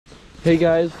Hey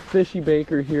guys, Fishy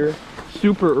Baker here.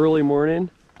 Super early morning.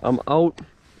 I'm out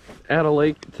at a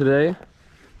lake today.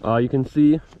 You can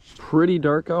see pretty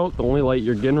dark out. The only light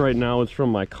you're getting right now is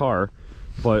from my car,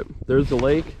 but there's the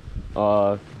lake.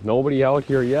 Nobody out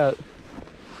here yet,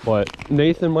 but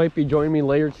Nathan might be joining me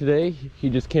later today.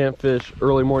 He just can't fish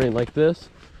early morning like this.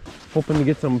 Hoping to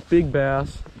get some big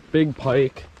bass, big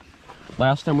pike.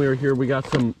 Last time we were here we got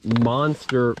some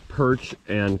monster perch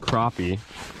and crappie,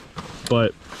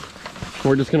 but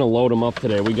we're just gonna load them up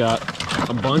today. We got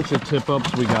a bunch of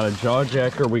tip-ups, we got a jaw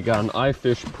jacker, we got an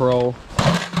iFish Pro.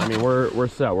 I mean, we're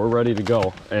set, we're ready to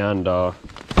go, and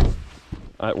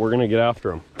we're gonna get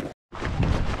after them.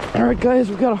 All right,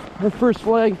 guys, we got our first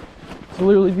flag. It's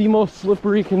literally the most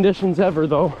slippery conditions ever,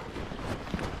 though.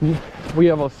 We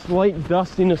have a slight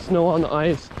dusting of snow on the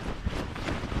ice.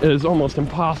 It is almost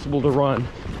impossible to run.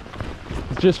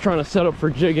 Just trying to set up for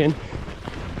jigging.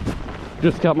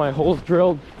 Just got my holes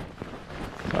drilled.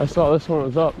 I saw this one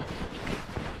was up.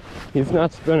 He's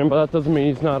not spinning, but that doesn't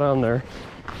mean he's not on there.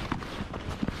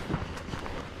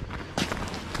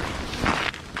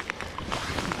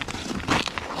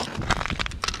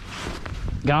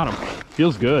 Got him.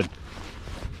 Feels good.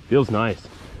 Feels nice.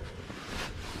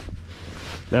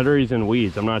 That or he's in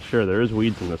weeds. I'm not sure. There is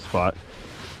weeds in this spot.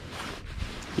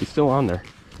 He's still on there.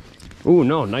 Ooh,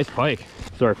 no, nice pike.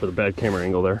 Sorry for the bad camera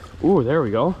angle there. Ooh, there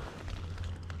we go.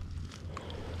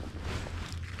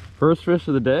 First fish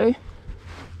of the day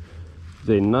is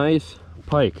a nice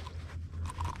pike.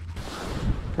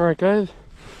 All right, guys.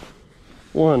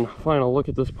 One final look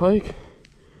at this pike.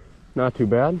 Not too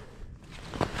bad.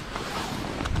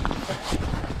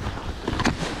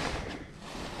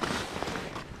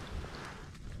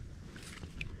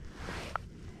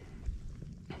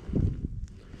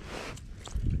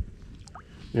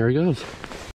 There he goes.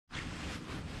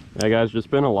 Yeah, guys, just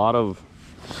been a lot of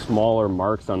smaller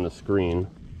marks on the screen.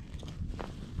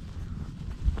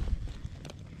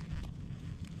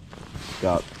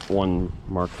 Got one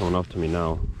mark coming up to me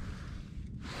now.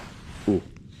 Ooh.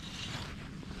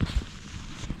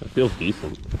 That feels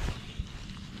decent.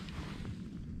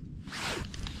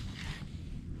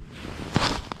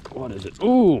 What is it?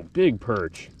 Ooh, big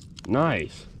perch.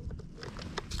 Nice.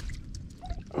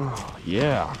 Oh,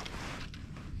 yeah.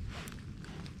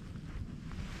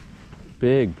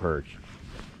 Big perch.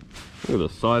 Look at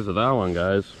the size of that one,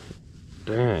 guys.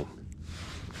 Dang.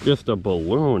 Just a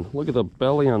balloon. Look at the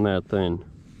belly on that thing.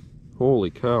 Holy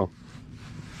cow.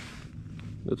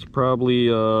 It's probably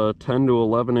a 10 to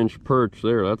 11 inch perch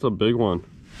there. That's a big one.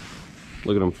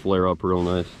 Look at him flare up real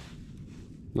nice.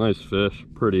 Nice fish.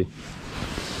 Pretty.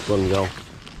 Let him go.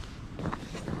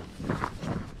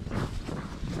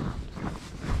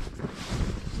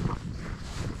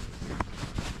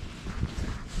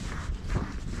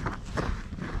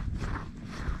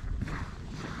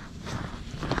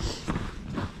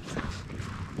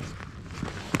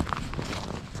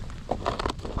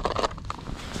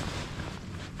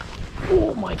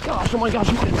 Oh my gosh, oh my gosh,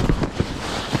 oh my gosh.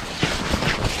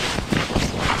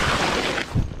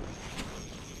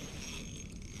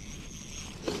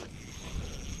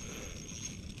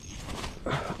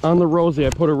 On the Rosie, I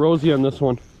put a Rosie on this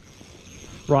one.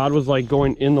 Rod was like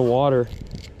going in the water.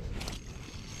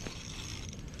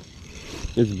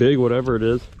 It's big, whatever it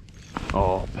is.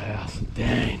 Oh, bass,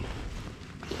 dang.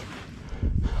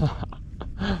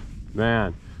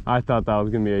 Man, I thought that was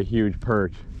gonna be a huge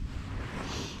perch.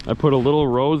 I put a little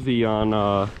Rosie on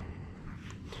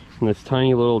this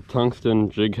tiny little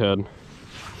tungsten jig head,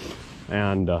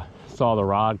 and saw the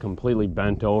rod completely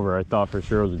bent over. I thought for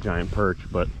sure it was a giant perch,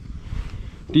 but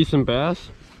decent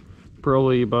bass,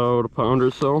 probably about a pound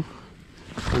or so.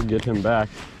 We'll get him back.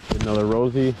 Get another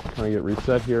Rosie, kind of get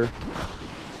reset here.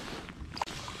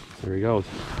 There he goes.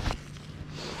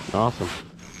 Awesome.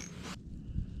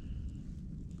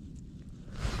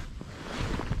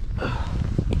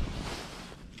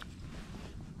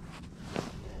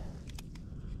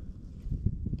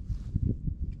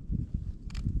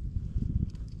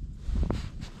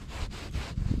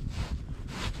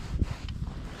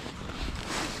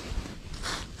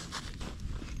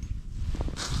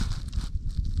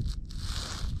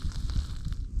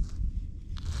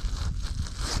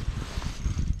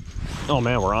 Oh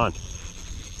man, we're on.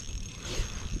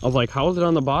 I was like, how is it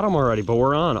on the bottom already? But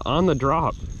we're on the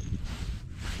drop.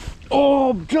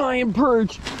 Oh, giant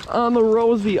perch on the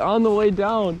Rosie on the way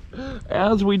down.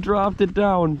 As we dropped it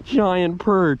down, giant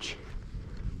perch.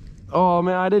 Oh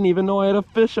man, I didn't even know I had a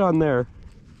fish on there.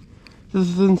 This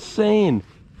is insane.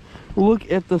 Look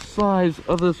at the size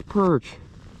of this perch.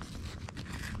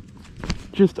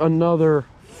 Just another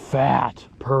fat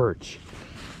perch.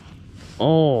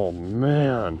 Oh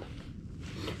man.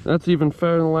 That's even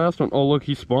fatter than the last one. Oh, look,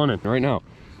 he's spawning right now.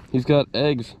 He's got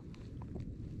eggs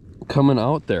coming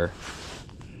out there.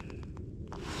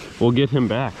 We'll get him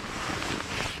back.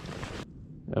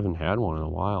 Haven't had one in a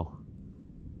while.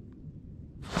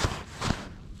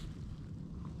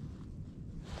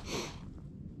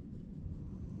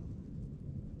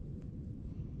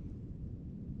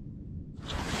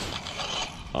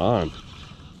 On.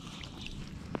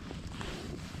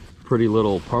 Pretty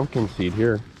little pumpkin seed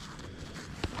here.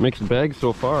 Mixed bag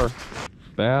so far.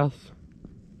 Bass,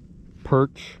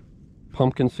 perch,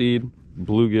 pumpkin seed,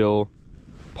 bluegill,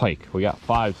 pike. We got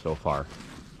 5 so far.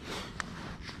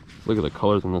 Look at the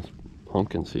colors in this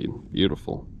pumpkin seed.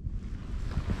 Beautiful.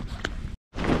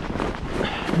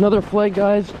 Another flag,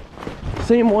 guys.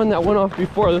 Same one that went off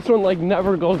before. This one like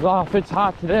never goes off. It's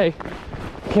hot today.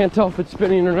 Can't tell if it's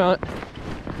spinning or not.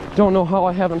 Don't know how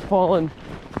I haven't fallen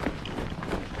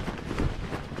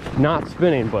not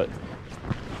spinning, but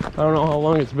I don't know how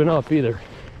long it's been up either.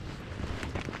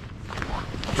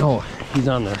 Oh, he's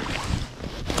on there.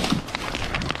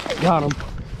 Got him.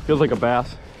 Feels like a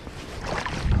bass.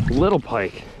 Little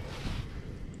pike.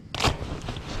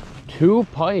 2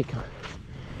 pike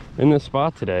in this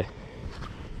spot today.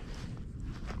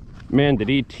 Man, did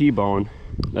he T-bone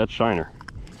that shiner.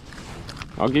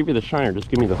 I'll give you the shiner, just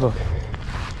give me the hook.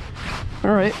 All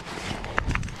right,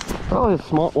 probably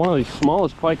one of the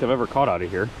smallest pike I've ever caught out of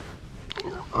here.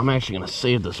 I'm actually gonna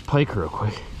save this pike real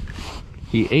quick.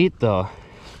 He ate the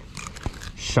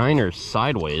shiner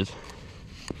sideways,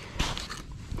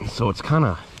 so it's kind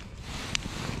of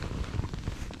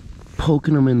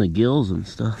poking him in the gills and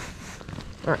stuff.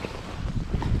 All right,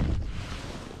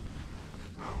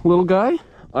 little guy,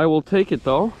 I will take it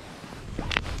though.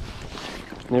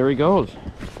 There he goes.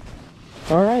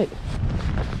 All right.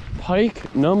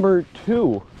 Pike number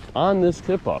 2 on this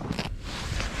tip up.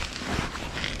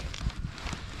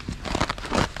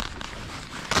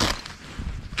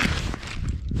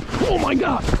 Oh my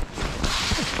God!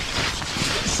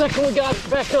 Second we got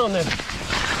back down there.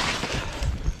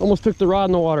 Almost took the rod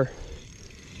in the water.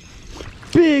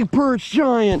 Big perch,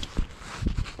 giant.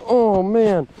 Oh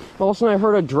man. All of a sudden I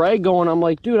heard a drag going. I'm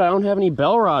like, dude, I don't have any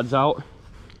bell rods out.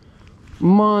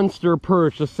 Monster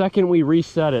perch. The second we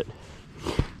reset it.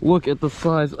 Look at the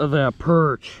size of that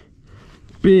perch.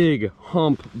 Big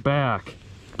hump back,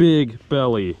 big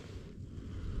belly.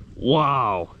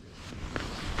 Wow.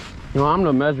 You know, I'm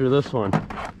gonna measure this one.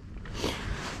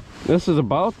 This is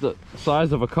about the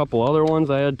size of a couple other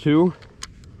ones I had too.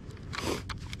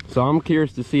 So I'm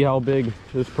curious to see how big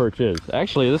this perch is.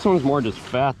 Actually, this one's more just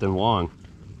fat than long.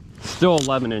 Still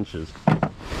 11 inches.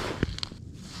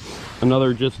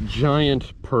 Another just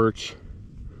giant perch,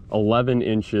 11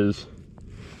 inches.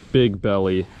 Big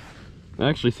belly. It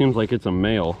actually seems like it's a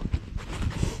male.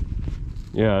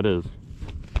 Yeah, it is.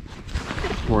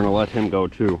 We're gonna let him go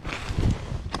too.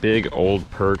 Big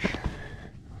old perch.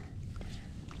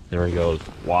 There he goes.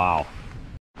 Wow.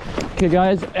 Okay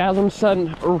guys, as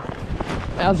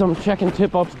I'm checking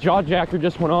tip ups, jaw jacker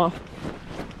just went off.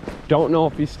 Don't know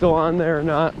if he's still on there or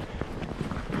not.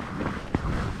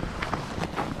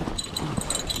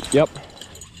 Yep.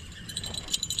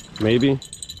 Maybe.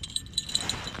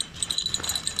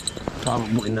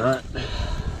 Probably not.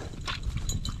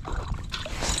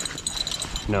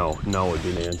 No would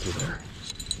be the answer there.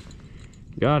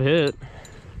 Got hit.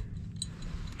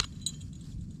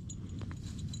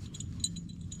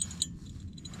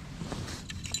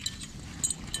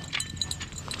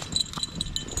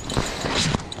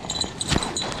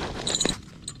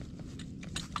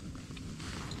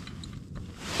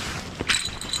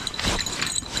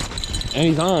 And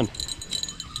he's on.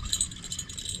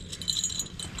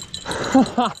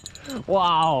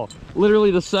 Wow,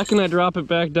 literally the second I drop it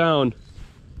back down,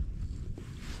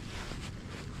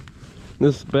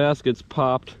 this basket's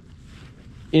popped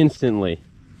instantly.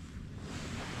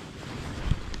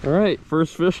 All right,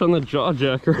 first fish on the jaw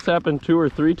jacker. It's happened 2 or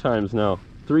 3 times now.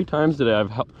 3 times today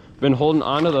I've been holding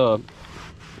onto the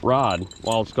rod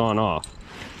while it's gone off.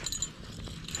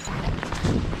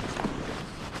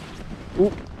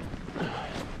 Oop.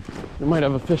 We might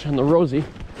have a fish on the Rosie.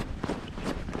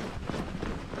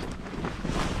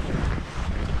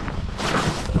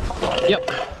 Yep,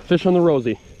 fish on the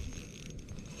Rosie.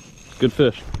 Good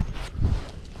fish.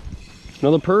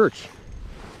 Another perch.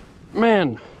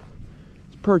 Man,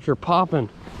 these perch are popping.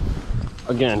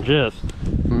 Again, just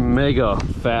mega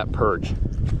fat perch.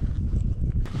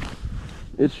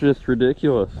 It's just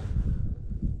ridiculous.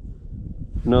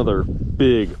 Another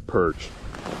big perch.